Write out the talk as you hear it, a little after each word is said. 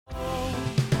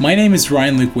My name is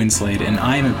Ryan Luke Winslade and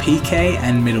I am a PK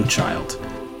and middle child.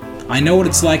 I know what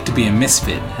it's like to be a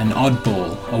misfit, an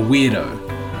oddball, a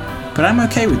weirdo, but I'm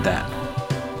okay with that.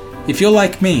 If you're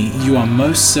like me, you are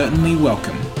most certainly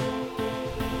welcome.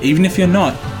 Even if you're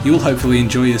not, you'll hopefully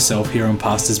enjoy yourself here on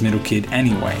Pastor's Middle Kid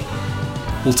anyway.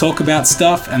 We'll talk about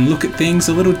stuff and look at things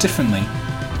a little differently.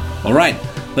 Alright,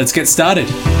 let's get started.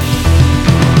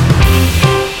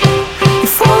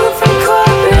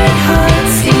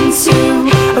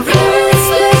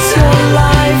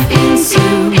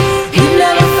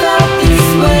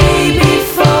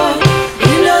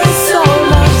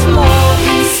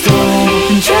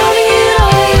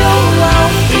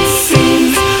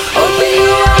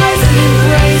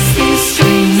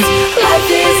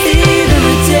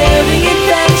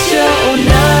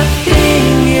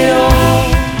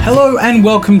 Hello and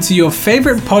welcome to your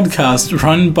favorite podcast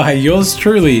run by yours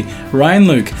truly, Ryan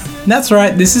Luke. That's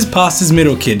right, this is Pastor's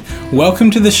Middle Kid. Welcome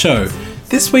to the show.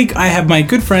 This week I have my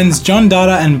good friends John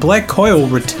Dada and Blair Coyle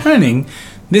returning,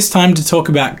 this time to talk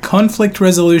about conflict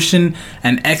resolution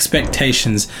and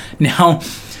expectations. Now,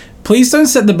 please don't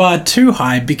set the bar too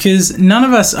high because none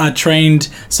of us are trained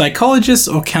psychologists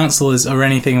or counselors or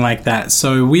anything like that,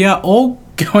 so we are all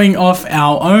going off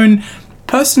our own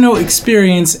personal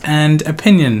experience and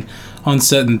opinion on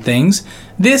certain things.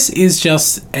 This is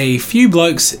just a few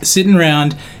blokes sitting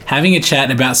around having a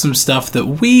chat about some stuff that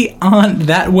we aren't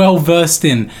that well versed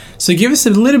in. So give us a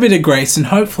little bit of grace and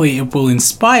hopefully it will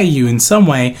inspire you in some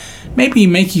way, maybe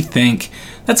make you think.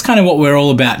 That's kind of what we're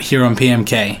all about here on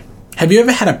PMK. Have you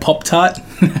ever had a Pop-Tart?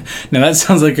 Now that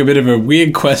sounds like a bit of a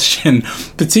weird question,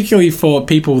 particularly for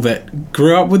people that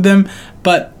grew up with them,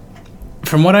 but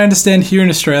from what I understand, here in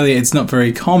Australia, it's not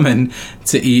very common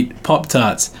to eat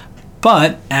Pop-Tarts.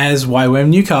 But as YWAM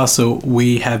Newcastle,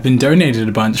 we have been donated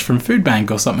a bunch from Food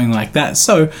Bank or something like that.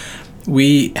 So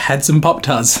we had some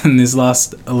Pop-Tarts in this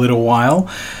last little while.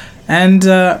 And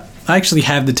I actually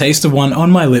have the taste of one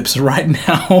on my lips right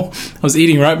now. I was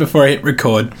eating right before I hit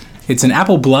record. It's an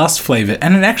apple blast flavour,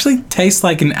 and it actually tastes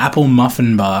like an apple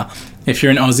muffin bar. If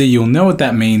you're an Aussie, you'll know what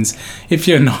that means. If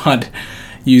you're not,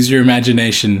 use your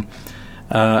imagination.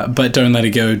 But don't let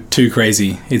it go too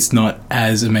crazy. It's not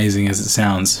as amazing as it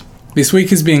sounds. This week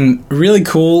has been really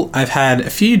cool. I've had a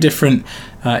few different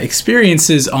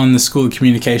experiences on the School of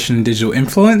Communication and Digital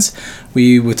Influence.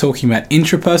 We were talking about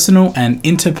intrapersonal and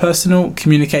interpersonal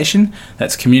communication.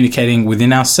 That's communicating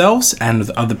within ourselves and with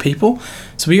other people.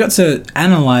 So we got to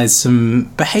analyze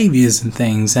some behaviors and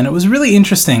things, and it was really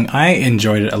interesting. I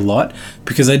enjoyed it a lot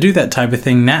because I do that type of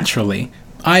thing naturally.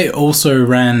 I also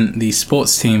ran the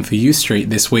sports team for U Street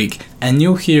this week, and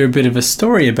you'll hear a bit of a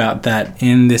story about that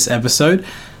in this episode.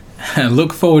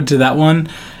 Look forward to that one.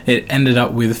 It ended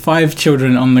up with 5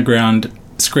 children on the ground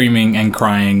screaming and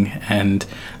crying, and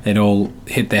they'd all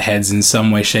hit their heads in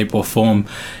some way, shape or form.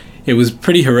 It was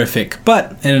pretty horrific,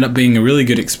 but ended up being a really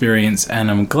good experience, and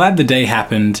I'm glad the day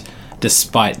happened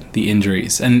despite the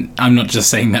injuries. And I'm not just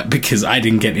saying that because I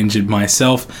didn't get injured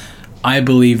myself. I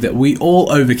believe that we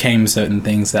all overcame certain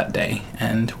things that day,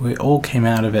 and we all came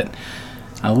out of it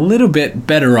a little bit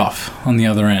better off on the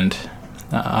other end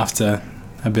after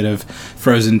a bit of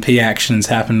frozen pea actions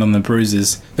happened on the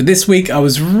bruises. But this week I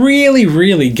was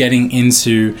really getting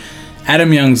into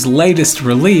Adam Young's latest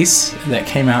release that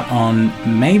came out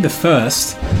on May the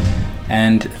 1st,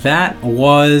 and that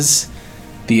was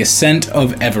The Ascent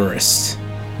of Everest.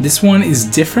 This one is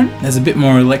different. There's a bit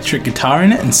more electric guitar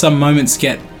in it, and some moments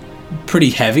get pretty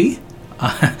heavy,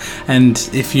 and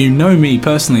if you know me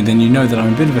personally, then you know that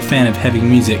I'm a bit of a fan of heavy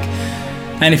music.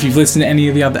 And if you've listened to any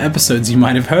of the other episodes, you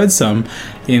might have heard some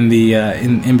in the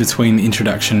in between the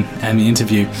introduction and the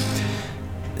interview.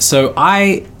 So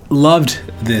I loved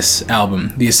this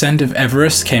album. The Ascent of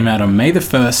Everest came out on May the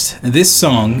 1st. This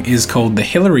song is called The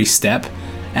Hillary Step,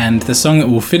 and the song that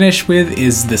we'll finish with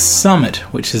is The Summit,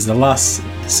 which is the last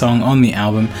song on the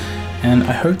album. And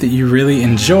I hope that you really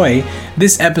enjoy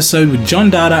this episode with John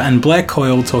Dada and Blair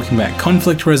Coyle talking about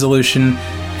conflict resolution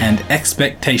and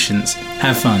expectations.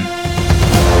 Have fun.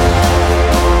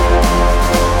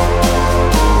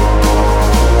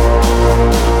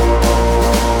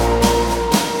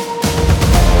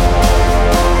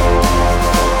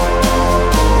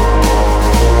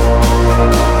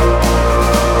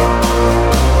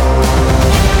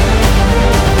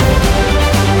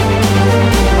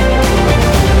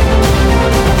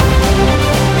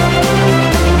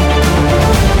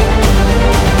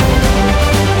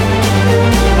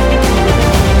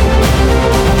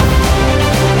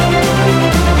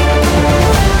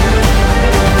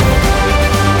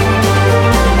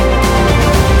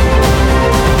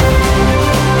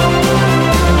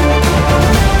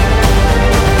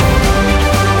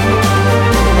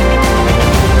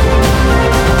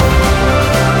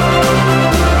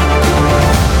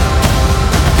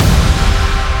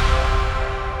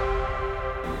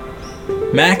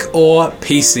 Mac or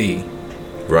PC?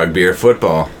 Rugby or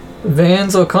football?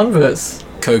 Vans or Converse?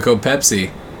 Coke or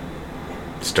Pepsi?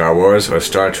 Star Wars or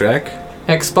Star Trek?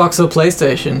 Xbox or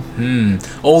PlayStation?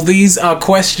 All these are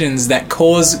questions that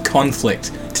cause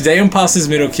conflict. Today on Pastor's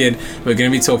Middle Kid, we're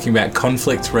going to be talking about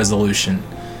conflict resolution.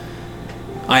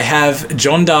 I have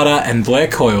John Dada and Blair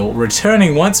Coyle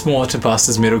returning once more to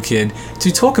Pastor's Middle Kid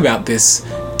to talk about this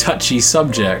touchy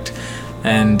subject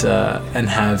and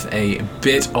have a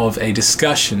bit of a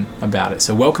discussion about it.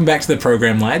 So welcome back to the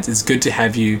program, lads. It's good to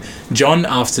have you, John,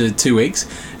 after 2 weeks,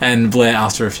 and Blair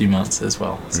after a few months as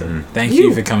well. So thank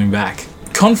you for coming back.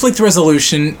 Conflict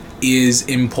resolution is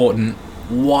important.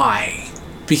 Why?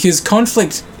 Because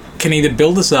conflict can either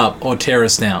build us up or tear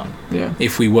us down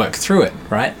if we work through it,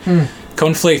 right?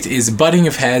 Conflict is a butting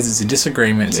of heads, it's a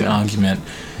disagreement, it's an argument.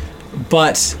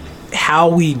 But how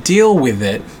we deal with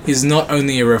it is not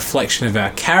only a reflection of our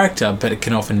character, but it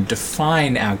can often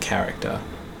define our character.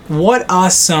 What are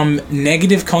some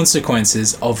negative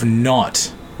consequences of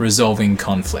not resolving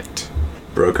conflict?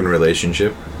 Broken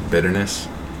relationship, bitterness,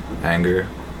 anger.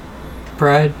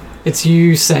 Pride. It's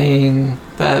you saying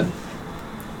that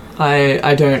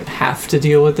I don't have to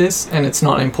deal with this and it's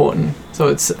not important. So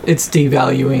it's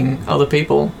devaluing other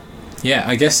people. Yeah,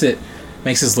 I guess it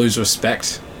makes us lose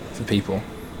respect for people.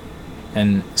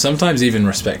 And sometimes even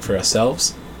respect for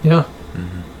ourselves. Yeah.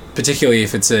 Particularly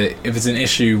if it's an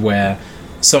issue where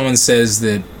someone says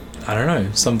that, I don't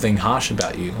know, something harsh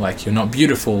about you, like you're not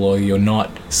beautiful or you're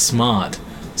not smart,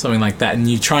 something like that, and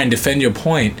you try and defend your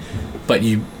point, but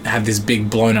you have this big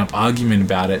blown up argument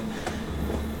about it,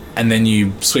 and then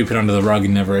you sweep it under the rug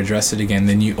and never address it again,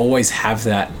 then you always have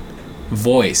that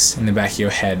voice in the back of your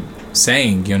head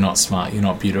saying you're not smart, you're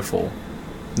not beautiful,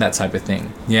 that type of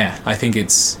thing. Yeah, I think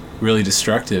it's really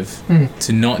destructive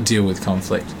to not deal with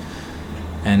conflict.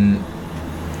 And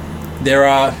there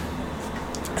are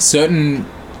certain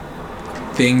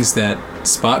things that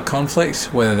spark conflict,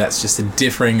 whether that's just a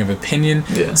differing of opinion,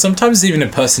 sometimes even a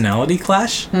personality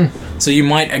clash. So you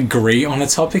might agree on a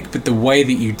topic, but the way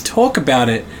that you talk about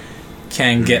it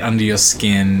can get under your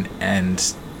skin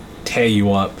and tear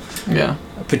you up. Yeah.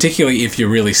 Particularly if you're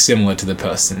really similar to the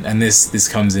person. And this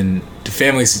comes into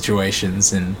family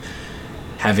situations and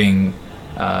having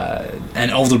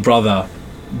an older brother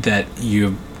that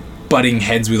you're butting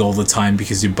heads with all the time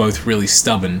because you're both really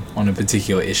stubborn on a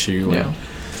particular issue.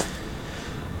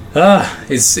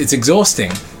 It's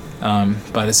exhausting,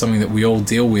 but it's something that we all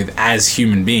deal with as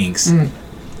human beings.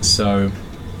 So,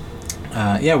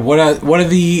 what are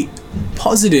the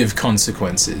positive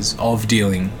consequences of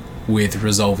dealing with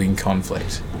resolving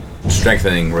conflict?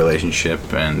 Strengthening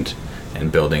relationship and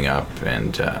building up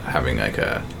and having like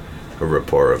a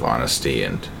rapport of honesty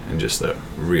and just a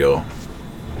real,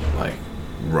 like,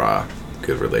 raw,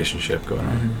 good relationship going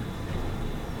on.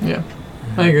 Yeah,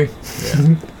 I agree.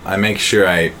 I make sure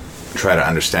I try to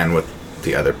understand what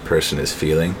the other person is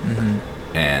feeling,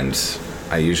 and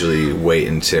I usually wait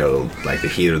until like the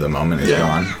heat of the moment is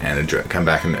gone and come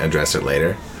back and address it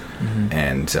later.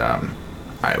 And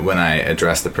when I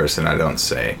address the person, I don't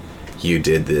say you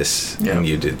did this and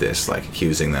you did this, like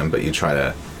accusing them, but you try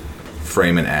to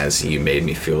frame it as you made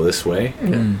me feel this way,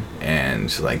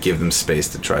 and like give them space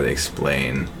to try to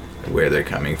explain where they're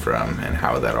coming from and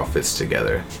how that all fits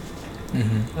together.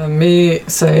 Me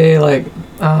say, like,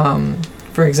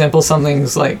 for example,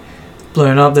 something's like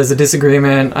blown up, there's a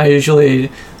disagreement, I usually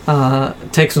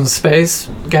take some space,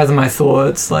 gather my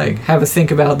thoughts, like have a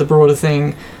think about the broader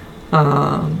thing,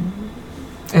 and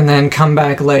then come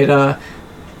back later,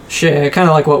 share, kind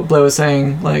of like what Blair was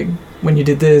saying, like, when you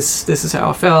did this is how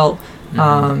I felt,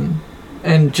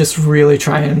 and just really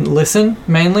try and listen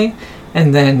mainly,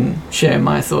 and then share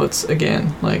my thoughts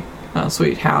again, like, oh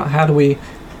sweet, how do we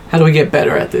get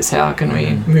better at this? How can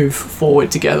we move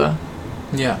forward together?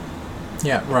 Yeah,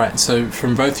 right. So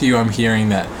from both of you, I'm hearing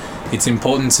that it's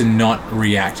important to not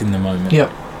react in the moment.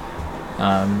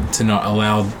 To not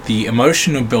allow the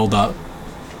emotional build-up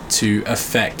to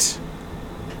affect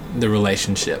the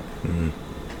relationship.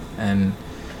 And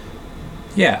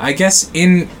yeah, I guess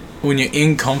when you're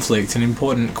in conflict, an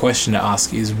important question to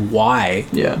ask is why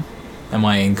am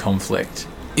I in conflict?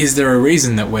 Is there a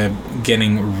reason that we're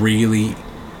getting really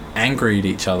angry at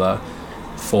each other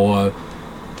for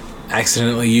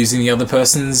accidentally using the other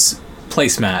person's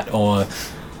placemat, or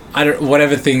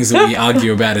whatever things that we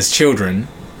argue about as children?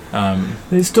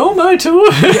 They stole my toy.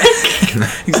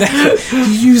 Exactly. You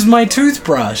used my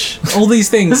toothbrush. All these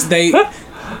things,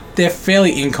 they're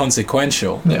fairly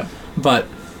inconsequential. But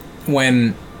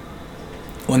when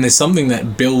there's something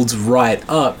that builds right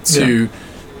up to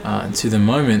the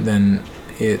moment, then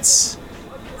it's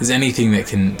there's anything that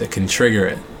can trigger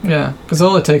it. Yeah, because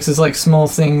all it takes is like small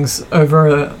things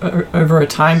over a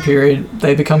time period.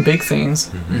 They become big things.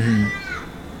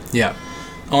 Yeah.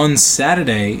 On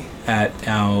Saturday at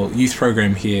our youth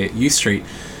program here at Youth Street,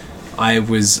 I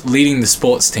was leading the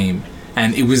sports team,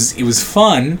 and it was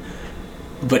fun,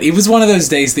 but it was one of those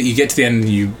days that you get to the end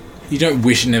and you don't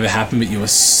wish it never happened, but you are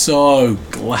so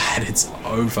glad it's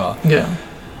over. Yeah.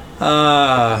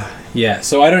 Yeah,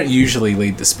 so I don't usually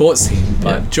lead the sports team,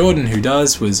 but Jordan, who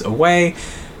does, was away,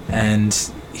 and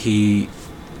he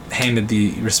handed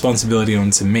the responsibility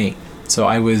on to me. So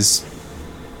I was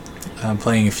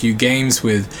playing a few games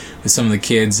with some of the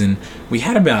kids, and we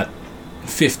had about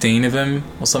 15 of them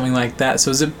or something like that. So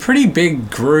it was a pretty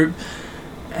big group,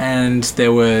 and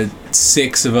there were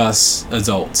 6 of us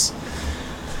adults.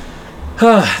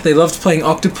 They loved playing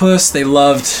octopus. They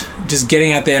loved just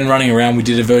getting out there and running around. We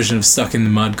did a version of Stuck in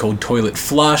the Mud called Toilet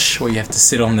Flush, where you have to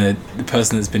sit on the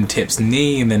person that's been tipsed's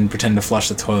knee and then pretend to flush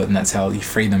the toilet, and that's how you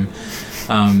free them.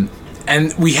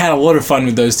 And we had a lot of fun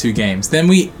with those 2 games. Then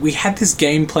we had this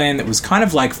game plan that was kind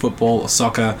of like football or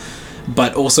soccer,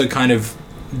 but also kind of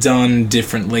done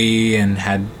differently, and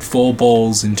had 4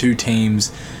 balls and 2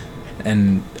 teams.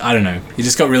 And I don't know, it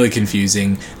just got really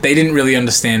confusing. They didn't really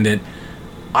understand it.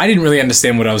 I didn't really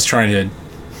understand what I was trying to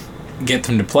get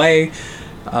them to play.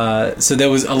 So there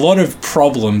was a lot of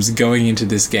problems going into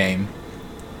this game.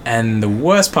 And the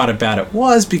worst part about it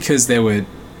was because there were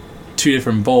 2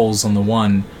 different balls on the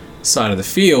one side of the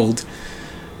field.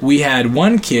 We had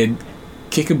one kid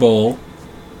kick a ball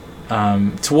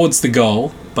towards the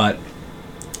goal, but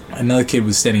another kid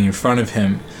was standing in front of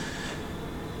him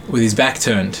with his back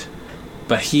turned.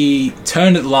 But he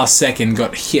turned at the last second,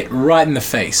 got hit right in the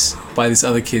face by this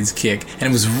other kid's kick, and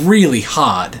it was really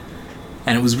hard,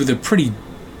 and it was with a pretty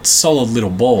solid little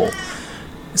ball.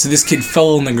 So this kid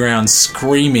fell on the ground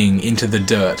screaming into the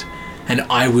dirt, and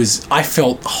I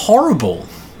felt horrible.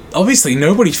 Obviously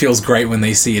nobody feels great when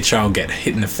they see a child get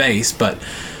hit in the face, but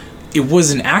it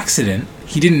was an accident.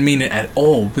 He didn't mean it at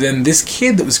all. But then this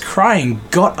kid that was crying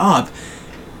got up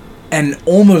and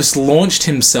almost launched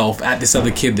himself at this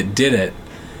other kid that did it.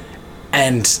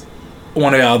 And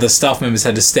one of our other staff members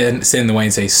had to stand in the way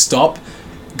and say, "Stop,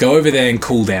 go over there and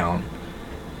cool down,"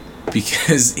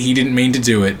 because he didn't mean to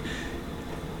do it.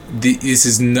 This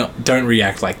is not, don't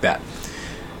react like that.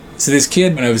 So this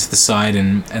kid went over to the side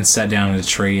and sat down in a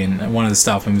tree, and one of the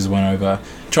staff members went over,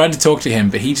 tried to talk to him,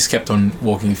 but he just kept on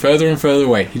walking further and further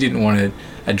away. He didn't want to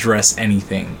address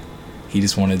anything. He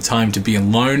just wanted time to be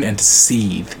alone and to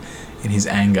seethe in his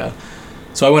anger.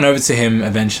 So I went over to him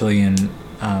eventually and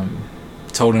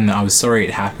told him that I was sorry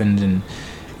it happened, and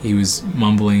he was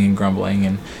mumbling and grumbling,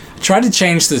 and I tried to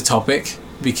change the topic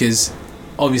because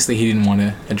obviously he didn't want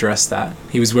to address that.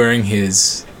 He was wearing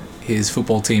his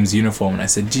football team's uniform, and I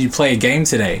said, "Did you play a game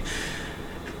today?"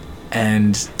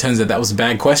 And turns out that was a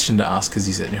bad question to ask, because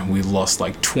he said, "We lost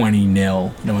like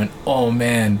 20-0. And I went, "Oh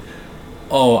man,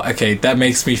 oh okay, that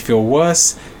makes me feel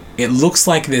worse. It looks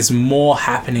like there's more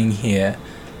happening here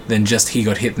than just he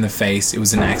got hit in the face. It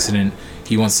was an accident.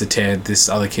 He wants to tear this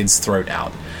other kid's throat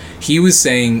out." He was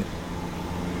saying,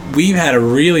 "We've had a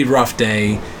really rough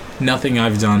day. Nothing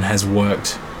I've done has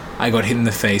worked. I got hit in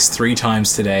the face 3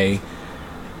 times today.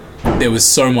 There was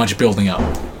so much building up."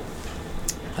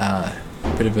 A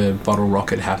bit of a bottle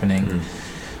rocket happening.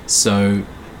 So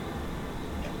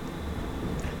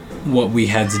what we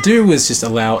had to do was just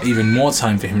allow even more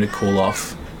time for him to cool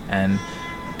off, and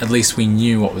at least we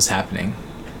knew what was happening,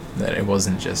 that it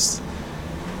wasn't just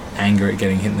anger at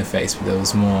getting hit in the face, but there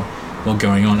was more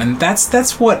going on. And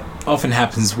that's what often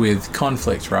happens with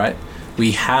conflict, right?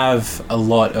 We have a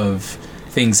lot of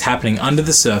things happening under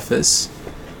the surface,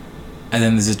 and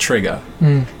then there's a trigger.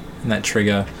 And that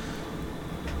trigger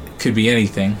could be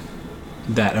anything.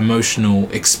 That emotional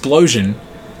explosion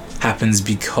happens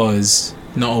because,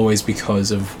 not always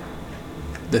because of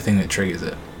the thing that triggers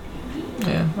it.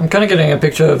 Yeah, I'm kind of getting a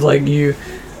picture of like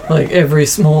every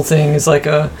small thing is like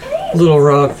a little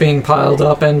rock being piled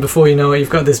up, and before you know it, you've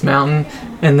got this mountain,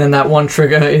 and then that one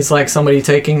trigger is like somebody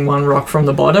taking one rock from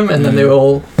the bottom, and then they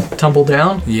all tumble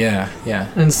down. Yeah.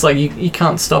 And it's like you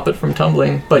can't stop it from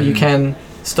tumbling, but you can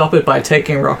stop it by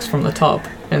taking rocks from the top,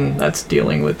 and that's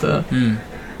dealing with the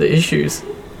issues.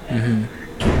 And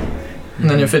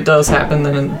then if it does happen,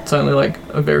 then it's only like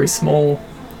a very small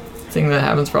thing that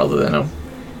happens rather than a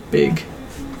big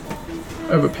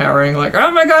overpowering, like, "Oh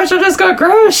my gosh, I just got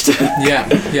crushed."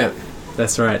 Yeah,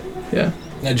 that's right. Yeah.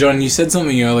 Now, John, you said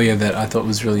something earlier that I thought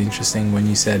was really interesting when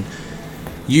you said,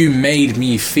 "You made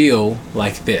me feel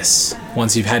like this,"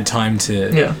 once you've had time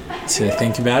to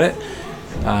think about it.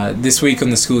 This week on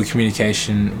the School of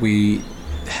Communication, we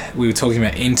we were talking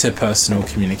about interpersonal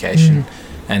communication,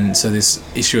 and so this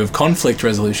issue of conflict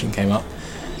resolution came up,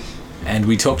 and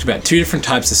we talked about two different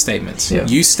types of statements: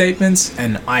 you statements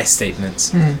and I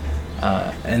statements.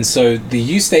 And so the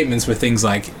you statements were things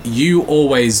like "you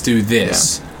always do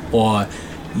this" or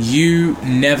 "you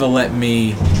never let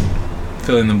me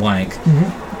fill in the blank."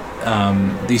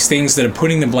 These things that are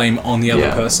putting the blame on the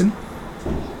other person,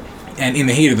 and in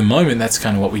the heat of the moment, that's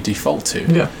kind of what we default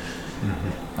to.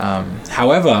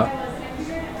 However,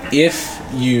 if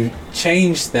you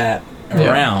change that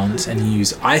around and you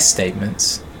use I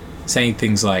statements, saying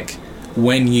things like,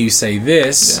 when you say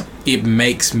this, it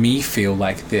makes me feel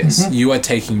like this. You are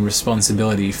taking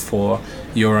responsibility for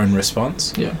your own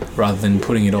response rather than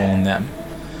putting it all on them.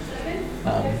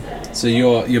 So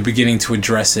you're beginning to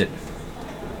address it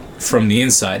from the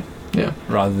inside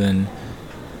rather than,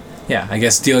 I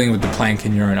guess, dealing with the plank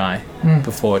in your own eye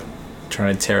before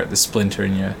trying to tear at the splinter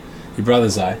in your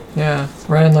brother's eye. Yeah,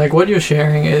 Ryan, like what you're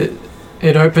sharing,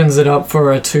 it opens it up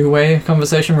for a two-way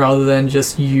conversation rather than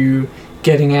just you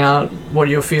getting out what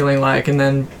you're feeling like and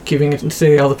then giving it to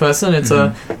the other person. It's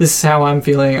this is how I'm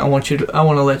feeling. I want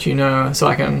to let you know so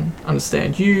I can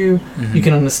understand you. You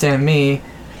can understand me,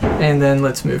 and then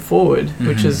let's move forward.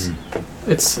 Which is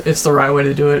it's the right way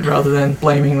to do it rather than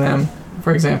blaming them.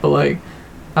 For example, like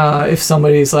if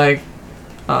somebody's like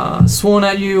sworn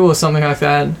at you or something like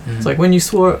that, it's like when you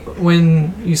swore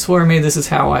at me, this is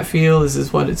how I feel. This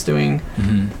is what it's doing.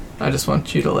 I just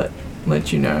want you to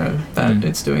let you know that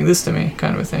it's doing this to me,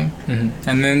 kind of a thing.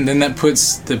 And then that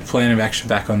puts the plan of action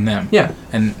back on them.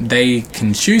 And they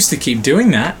can choose to keep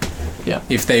doing that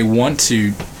if they want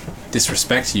to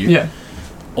disrespect you.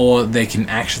 Or they can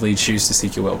actually choose to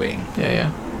seek your well-being.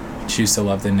 Choose to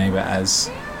love their neighbor as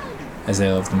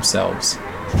they love themselves.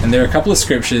 And there are a couple of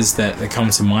scriptures that come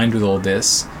to mind with all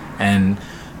this. And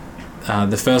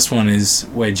the first one is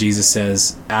where Jesus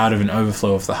says, out of an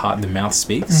overflow of the heart, the mouth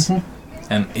speaks.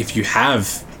 And if you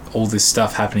have all this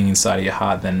stuff happening inside of your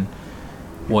heart, then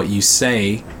what you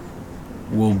say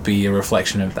will be a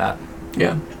reflection of that.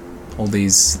 All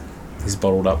these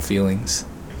bottled up feelings.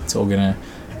 It's all going to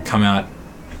come out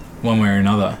one way or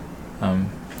another.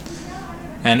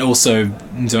 And also,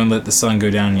 don't let the sun go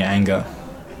down in your anger.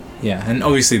 And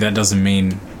obviously that doesn't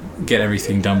mean get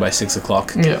everything done by 6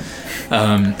 o'clock.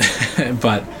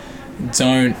 But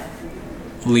don't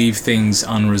leave things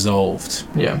unresolved.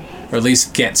 Or at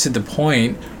least get to the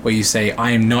point where you say,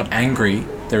 I am not angry.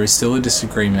 There is still a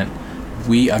disagreement.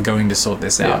 We are going to sort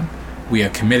this out. We are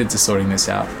committed to sorting this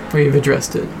out. We've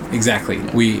addressed it. Exactly.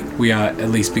 We are at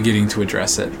least beginning to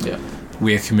address it.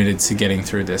 We are committed to getting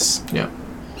through this.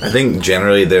 I think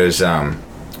generally there's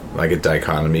like a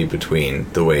dichotomy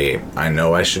between the way I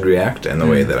know I should react and the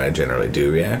way that I generally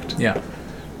do react.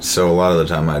 So a lot of the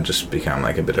time I just become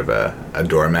like a bit of a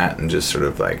doormat and just sort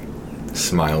of like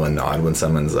smile and nod when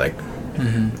someone's like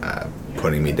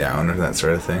putting me down or that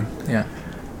sort of thing.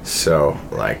 So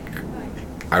like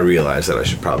I realize that I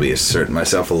should probably assert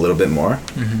myself a little bit more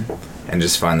and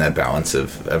just find that balance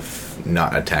of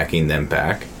not attacking them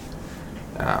back,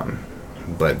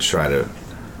 but try to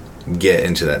get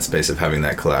into that space of having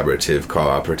that collaborative,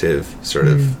 cooperative sort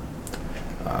of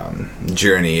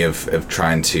journey of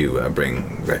trying to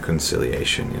bring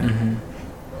reconciliation.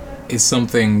 It's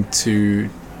something to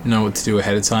know what to do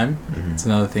ahead of time. It's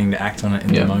another thing to act on it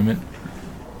in the moment.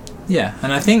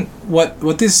 And I think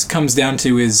what this comes down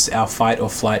to is our fight or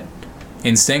flight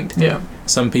instinct.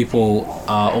 Some people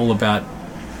are all about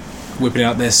whipping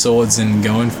out their swords and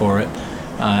going for it,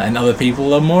 and other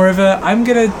people are more of a, I'm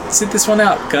gonna sit this one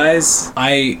out, guys.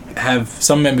 I have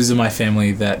some members of my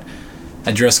family that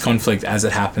address conflict as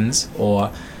it happens,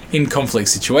 or in conflict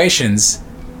situations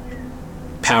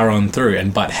power on through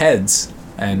and butt heads,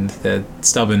 and they're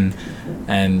stubborn,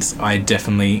 and I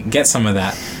definitely get some of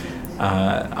that.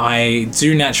 I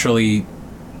do naturally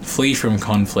flee from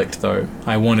conflict, though.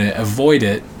 I want to avoid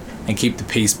it and keep the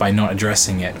peace by not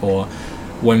addressing it, or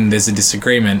when there's a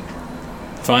disagreement,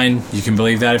 fine, you can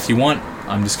believe that if you want,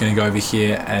 I'm just going to go over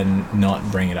here and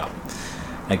not bring it up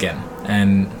again.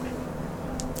 And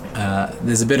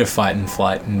there's a bit of fight and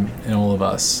flight in all of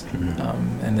us,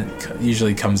 and it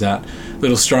usually comes out a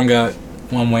little stronger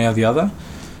one way or the other.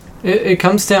 It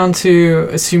comes down to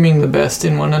assuming the best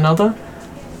in one another,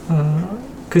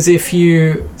 because if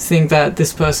you think that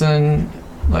this person,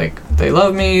 like, they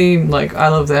love me, like I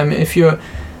love them, if you're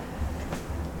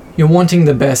wanting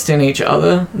the best in each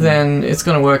other, then it's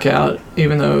going to work out,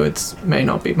 even though it may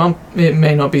not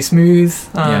be smooth,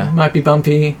 might be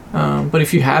bumpy, but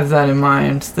if you have that in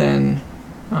mind, then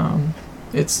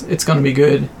it's going to be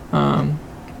good.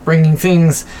 Bringing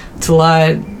things to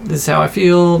light this is how I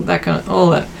feel, that kind of, all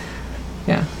that.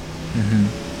 Yeah.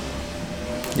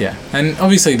 Yeah, and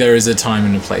obviously there is a time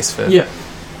and a place for Yeah.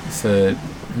 for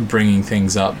bringing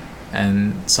things up,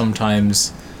 and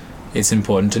sometimes it's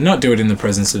important to not do it in the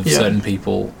presence of certain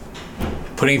people.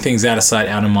 Putting things out of sight,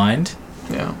 out of mind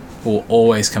Yeah. will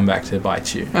always come back to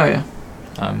bite you. Oh,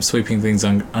 yeah. Sweeping things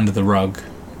under the rug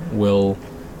will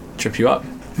trip you up.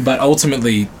 But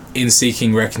ultimately, in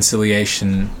seeking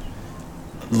reconciliation,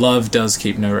 love does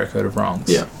keep no record of wrongs.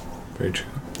 Yeah. Very true.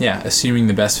 Yeah, assuming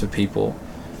the best for people.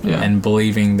 Yeah. And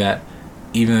believing that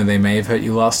even though they may have hurt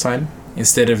you last time,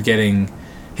 instead of getting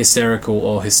hysterical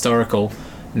or historical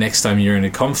next time you're in a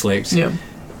conflict, Yeah.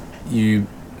 you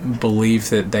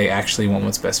believe that they actually want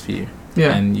what's best for you.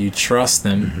 Yeah. And you trust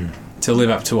them to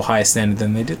live up to a higher standard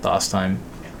than they did last time.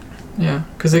 Yeah.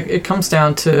 Because it comes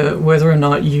down to whether or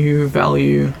not you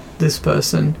value this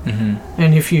person.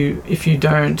 And if you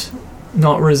don't,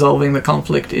 not resolving the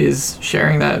conflict is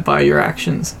sharing that by your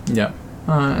actions. Yeah.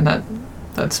 And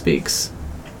that speaks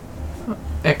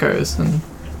echoes and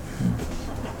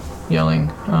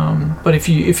yelling. But if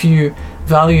you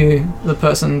value the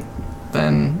person,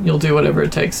 then you'll do whatever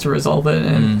it takes to resolve it.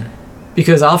 And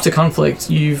because after conflict,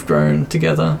 you've grown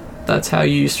together. That's how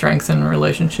you strengthen a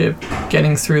relationship,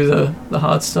 getting through the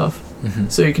hard stuff,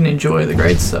 so you can enjoy the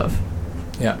great stuff.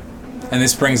 Yeah. And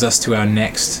this brings us to our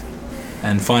next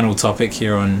and final topic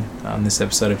here on this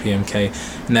episode of PMK,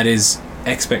 and that is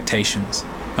expectations.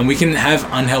 And we can have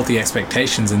unhealthy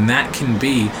expectations, and that can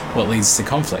be what leads to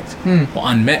conflict. Or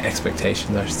unmet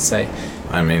expectations, I should say.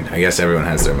 I mean, I guess everyone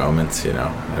has their moments, you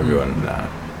know. Everyone,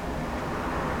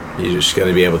 you just got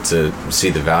to be able to see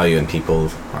the value in people,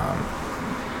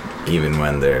 even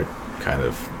when they're kind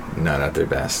of not at their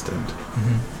best,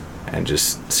 and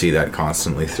just see that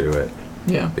constantly through it.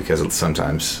 Yeah. Because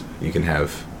sometimes you can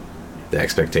have the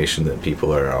expectation that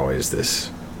people are always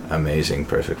this amazing,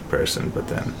 perfect person, but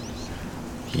then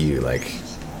you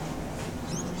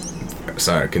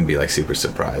so it can be like super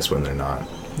surprised when they're not.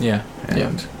 Yeah.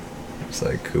 And it's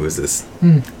like, who is this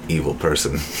evil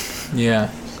person? Yeah.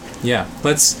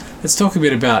 Let's talk a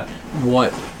bit about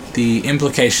what the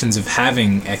implications of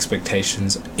having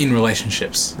expectations in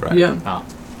relationships Right. Yeah. are.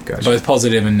 Gotcha. Both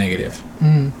positive and negative.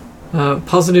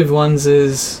 Positive ones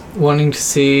is wanting to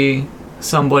see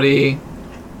somebody,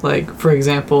 like, for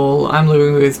example, I'm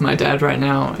living with my dad right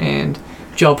now and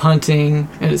job hunting,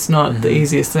 and it's not the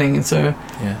easiest thing, and so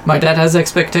my dad has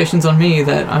expectations on me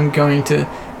that I'm going to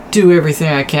do everything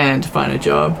I can to find a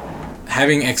job.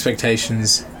 Having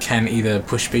expectations can either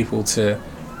push people to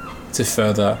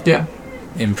further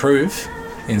improve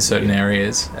in certain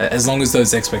areas, as long as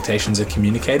those expectations are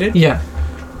communicated.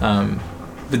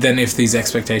 But then if these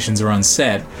expectations are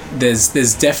unset,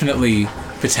 there's definitely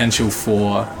potential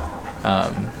for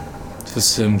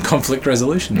some conflict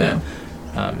resolution there.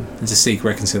 And to seek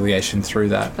reconciliation through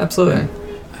that. Absolutely.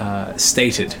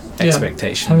 Stated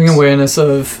expectations. Having awareness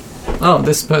of,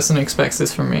 this person expects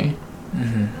this from me.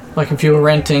 Like if you were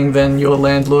renting, then your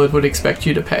landlord would expect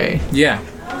you to pay. Yeah.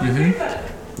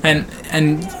 And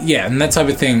that type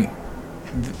of thing,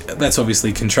 that's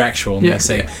obviously contractual. And they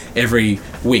say every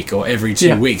week or every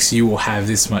 2 weeks you will have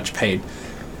this much paid.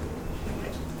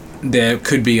 There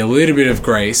could be a little bit of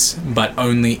grace, but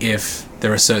only if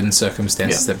there are certain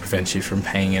circumstances that prevent you from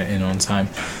paying it in on time.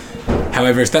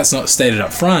 However, if that's not stated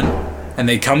up front, and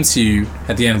they come to you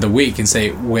at the end of the week and say,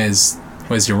 where's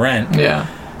your rent?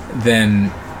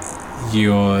 Then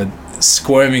you're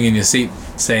squirming in your seat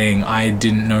saying, I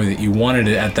didn't know that you wanted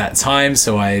it at that time,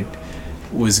 so I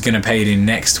was going to pay it in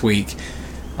next week.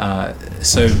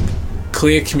 So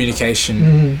clear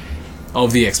communication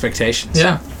of the expectations.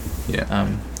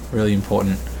 Really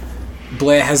important.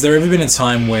 Blair, has there ever been a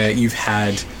time where you've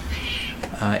had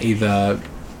either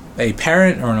a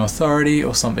parent or an authority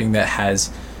or something that has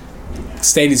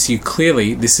stated to you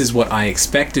clearly, this is what I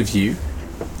expect of you,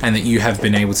 and that you have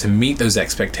been able to meet those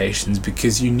expectations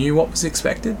because you knew what was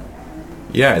expected?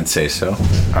 Yeah, I'd say so.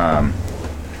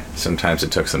 Sometimes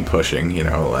it took some pushing, you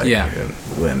know, like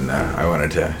when I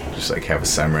wanted to just like have a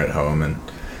summer at home and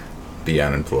be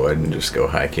unemployed and just go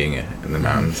hiking in the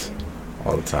mountains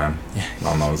all the time.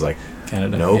 Mom was like,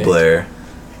 Canada, Blair,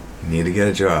 you need to get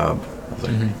a job. I was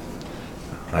like,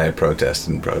 I had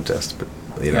protested, but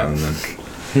you know, and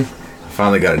then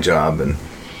finally got a job, and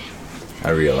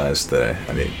I realized that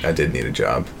I did need a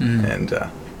job, and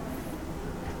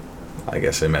I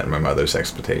guess I met my mother's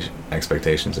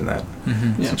expectations in that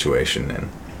situation, and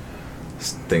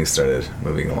things started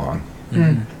moving along.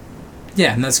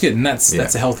 Yeah, and that's good, and that's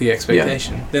a healthy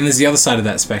expectation. Then there's the other side of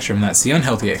that spectrum, that's the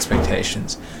unhealthy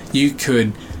expectations. You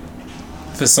could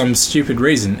for some stupid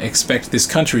reason, expect this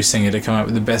country singer to come up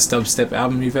with the best dubstep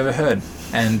album you've ever heard.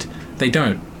 And they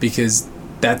don't, because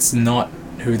that's not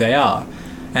who they are.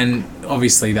 And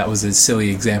obviously that was a silly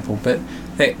example, but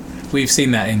we've seen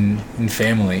that in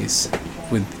families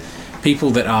with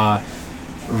people that are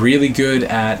really good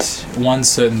at one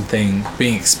certain thing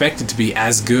being expected to be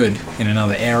as good in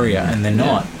another area, and they're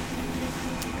not.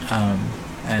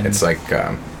 And it's like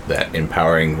that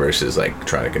empowering versus like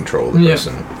trying to control the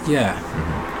person. Yeah.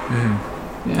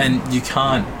 And you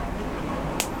can't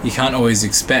always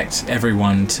expect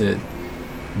everyone to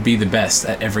be the best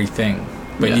at everything,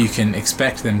 but you can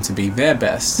expect them to be their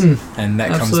best. And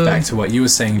that comes back to what you were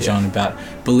saying, John, about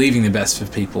believing the best for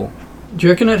people. Do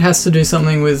you reckon it has to do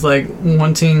something with like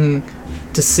wanting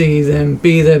to see them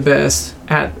be their best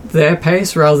at their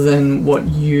pace rather than what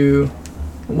your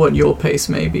pace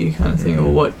may be, kind of thing,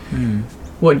 or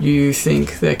what you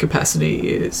think their capacity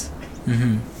is?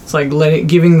 It's like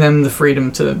giving them the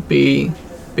freedom to be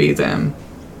them.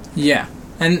 Yeah,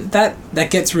 and that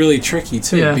gets really tricky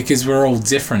too, because we're all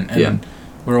different and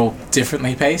we're all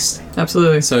differently paced.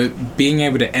 Absolutely. So being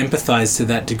able to empathize to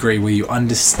that degree where you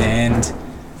understand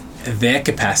their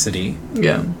capacity,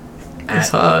 it's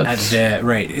hard at their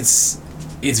rate. It's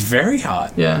very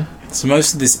hard. Yeah. So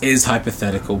most of this is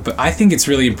hypothetical, but I think it's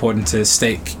really important to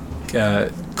state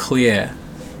clear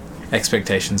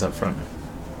expectations up front,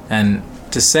 and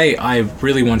to say, I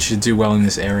really want you to do well in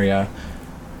this area,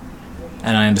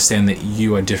 and I understand that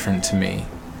you are different to me.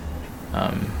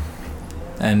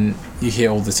 And you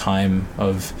hear all the time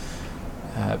of,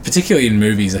 particularly in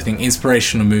movies, I think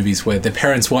inspirational movies where their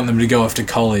parents want them to go off to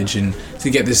college and to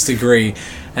get this degree,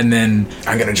 and then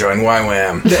I'm going to join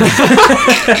YWAM.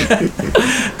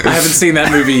 I haven't seen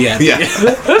that movie yet.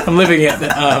 I'm living it.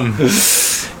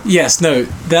 Yes, no,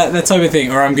 that type of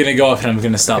thing. Or I'm going to go off and I'm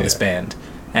going to start this band,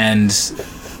 and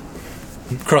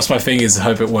cross my fingers and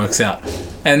hope it works out.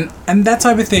 And that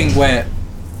type of thing where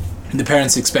the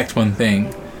parents expect one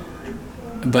thing,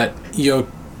 but you're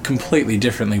completely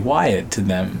differently wired to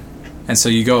them, and so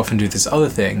you go off and do this other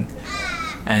thing,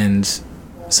 and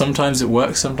sometimes it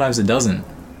works, sometimes it doesn't.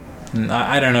 And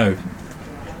I don't know.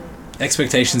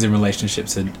 Expectations in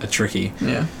relationships are tricky.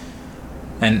 Yeah.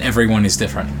 And everyone is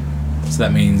different. So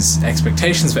that means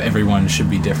expectations for everyone should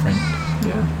be different.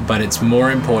 Yeah. But it's more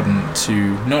important to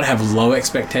not have low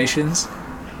expectations,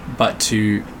 but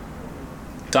to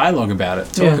dialogue about it,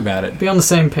 talk about it. Be on the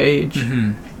same page.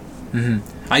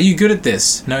 Are you good at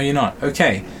this? No, you're not.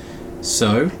 Okay.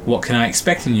 So, what can I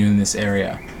expect in you in this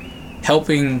area?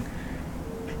 Helping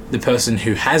the person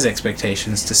who has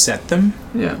expectations to set them.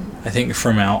 Yeah. I think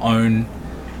from our own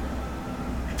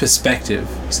perspective,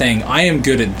 saying, I am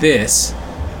good at this,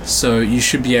 so you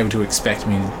should be able to expect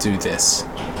me to do this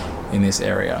in this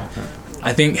area.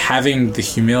 I think having the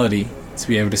humility to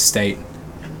be able to state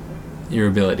your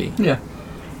ability. Yeah.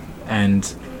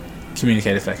 And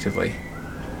communicate effectively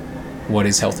what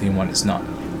is healthy and what is not.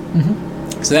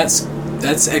 So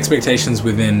that's expectations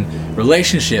within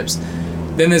relationships.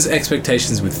 Then there's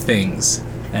expectations with things,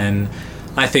 and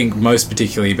I think most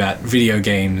particularly about video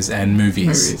games and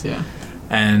movies. Yeah.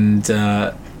 And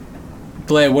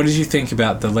Blair, what did you think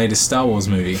about the latest Star Wars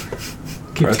movie?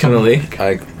 Personally,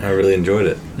 I really enjoyed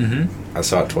it. I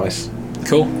saw it twice.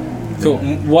 Cool.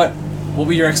 What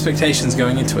were your expectations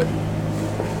going into it?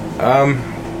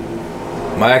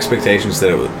 My expectations that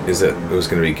it was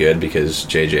going to be good because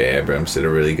J.J. Abrams did a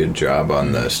really good job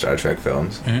on the Star Trek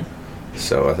films.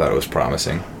 So I thought it was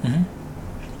promising.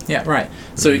 Yeah, right.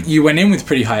 So you went in with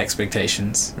pretty high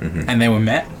expectations, and they were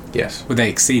met? Yes. Were they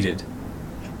exceeded?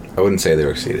 I wouldn't say they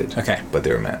were exceeded. Okay. But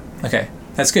they were met. Okay,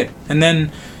 that's good. And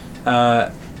then,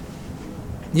 I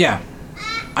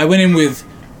went in with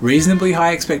reasonably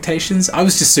high expectations. I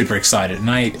was just super excited,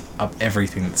 and I ate up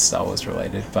everything that's Star Wars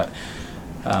related, but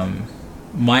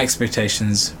my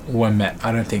expectations were met.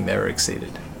 I don't think they were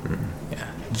exceeded. Yeah.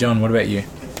 John, what about you?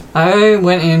 I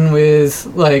went in with,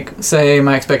 say,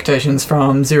 my expectations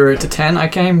from 0 to 10. I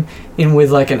came in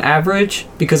with, an average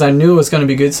because I knew it was going to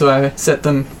be good, so I set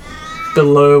them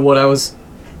below what I was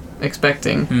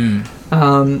expecting.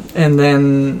 And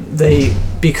then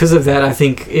because of that, I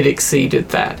think it exceeded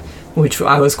that, which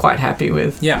I was quite happy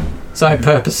with. Yeah. So I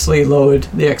purposely lowered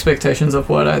the expectations of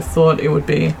what I thought it would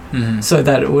be, so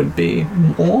that it would be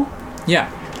more.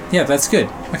 Yeah. Yeah, that's good.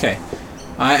 Okay.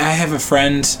 I have a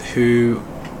friend who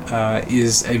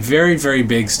is a very, very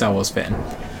big Star Wars fan,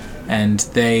 and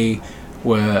they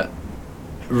were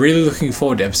really looking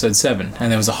forward to Episode 7,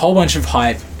 and there was a whole bunch of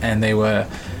hype, and they were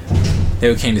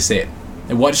keen to see it.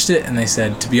 They watched it, and they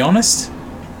said, to be honest,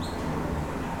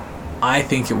 I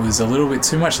think it was a little bit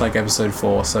too much like Episode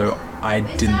 4, so I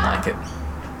didn't like it.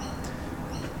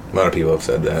 A lot of people have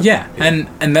said that. Yeah,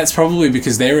 and that's probably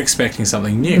because they were expecting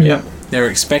something new. Yeah. They were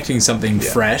expecting something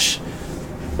fresh.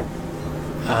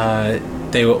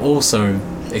 They were also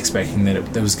expecting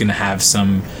that there was going to have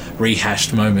some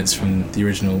rehashed moments from the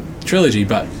original trilogy,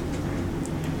 but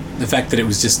the fact that it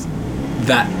was just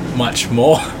that much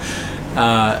more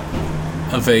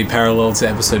of a parallel to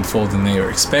episode 4 than they were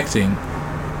expecting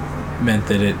meant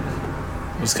that it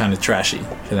was kind of trashy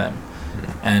for them.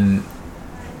 And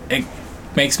it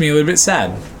makes me a little bit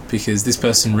sad because this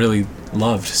person really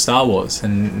loved Star Wars,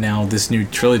 and now this new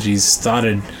trilogy's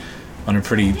started on a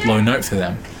pretty low note for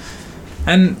them.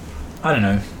 And I don't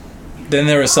know. Then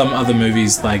there are some other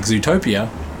movies like Zootopia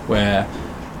where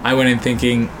I went in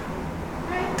thinking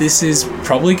this is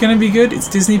probably going to be good. It's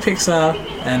Disney Pixar,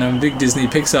 and I'm a big Disney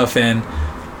Pixar fan.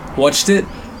 Watched it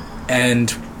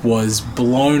and was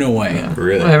blown away. Yeah.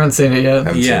 Really? I haven't seen it yet.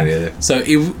 Haven't seen it either. So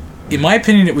in my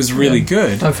opinion, it was really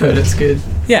good. I've heard it's good.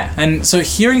 Yeah, and so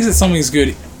hearing that something's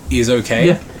good is okay.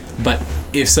 Yeah. But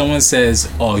if someone says,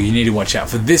 "Oh, you need to watch out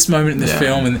for this moment in the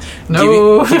film," and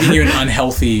No. giving you an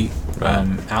unhealthy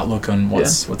outlook on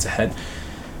what's ahead,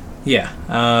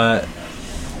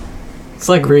 It's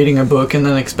like reading a book and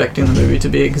then expecting the movie to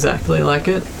be exactly like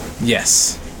it.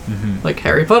 yes, Like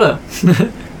Harry Potter.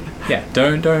 yeah.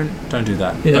 Don't do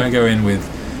that. Yeah. Don't go in with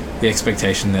the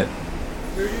expectation that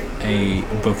a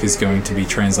book is going to be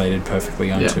translated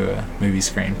perfectly onto a movie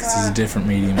screen, because it's a different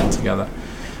medium altogether.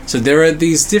 So there are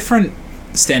these different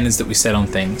standards that we set on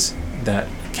things that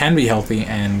can be healthy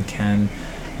and can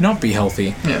not be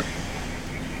healthy. Yeah.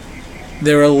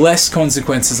 There are less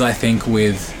consequences, I think,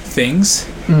 with things.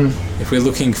 If we're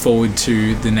looking forward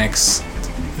to the next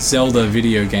Zelda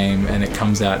video game and it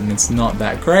comes out and it's not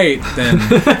that great, then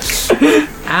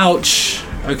ouch.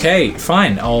 Okay,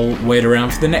 fine. I'll wait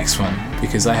around for the next one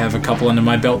because I have a couple under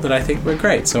my belt that I think were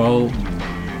great. So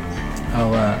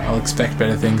I'll expect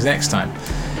better things next time.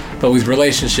 But with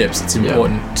relationships, it's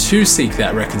important to seek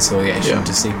that reconciliation,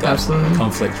 to seek that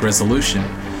conflict resolution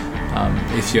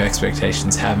if your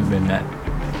expectations haven't been met.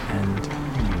 And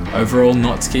overall,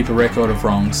 not to keep a record of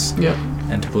wrongs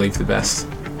and to believe the best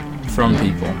from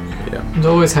people. Yeah. And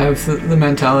always have the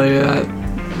mentality that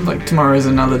like tomorrow is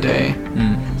another day.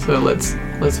 So let's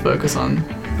focus on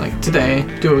like today,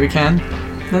 do what we can.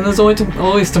 Then there's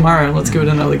always tomorrow. Let's give it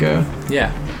another go.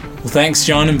 Yeah. Well, thanks,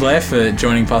 John and Blair, for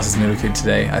joining Pastor's Middle Kid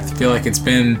today. I feel like it's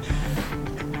been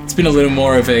a little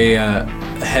more of a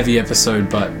heavy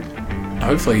episode, but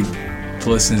hopefully the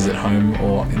listeners at home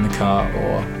or in the car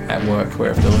or at work,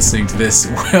 wherever they're listening to this,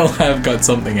 will have got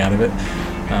something out of it.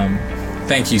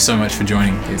 Thank you so much for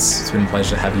joining. It's been a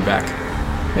pleasure to have you back.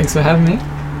 Thanks for having me.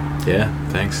 Yeah,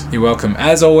 thanks. You're welcome.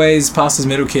 As always, Pastors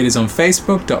Middle Kid is on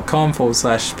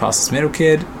Facebook.com/Pastors Middle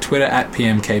Kid, Twitter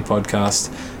 @PMK Podcast,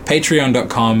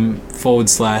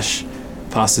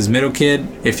 Patreon.com/Pastors Middle Kid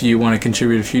if you want to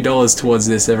contribute a few dollars towards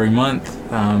this every month.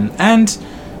 And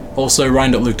also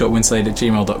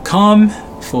ryan.luke.winslade@gmail.com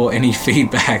for any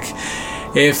feedback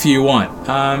if you want.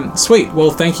 Sweet. Well,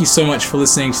 thank you so much for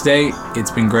listening today.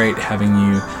 It's been great having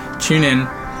you tune in.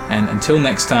 And until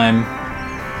next time,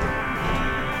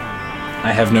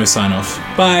 I have no sign off.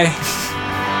 Bye.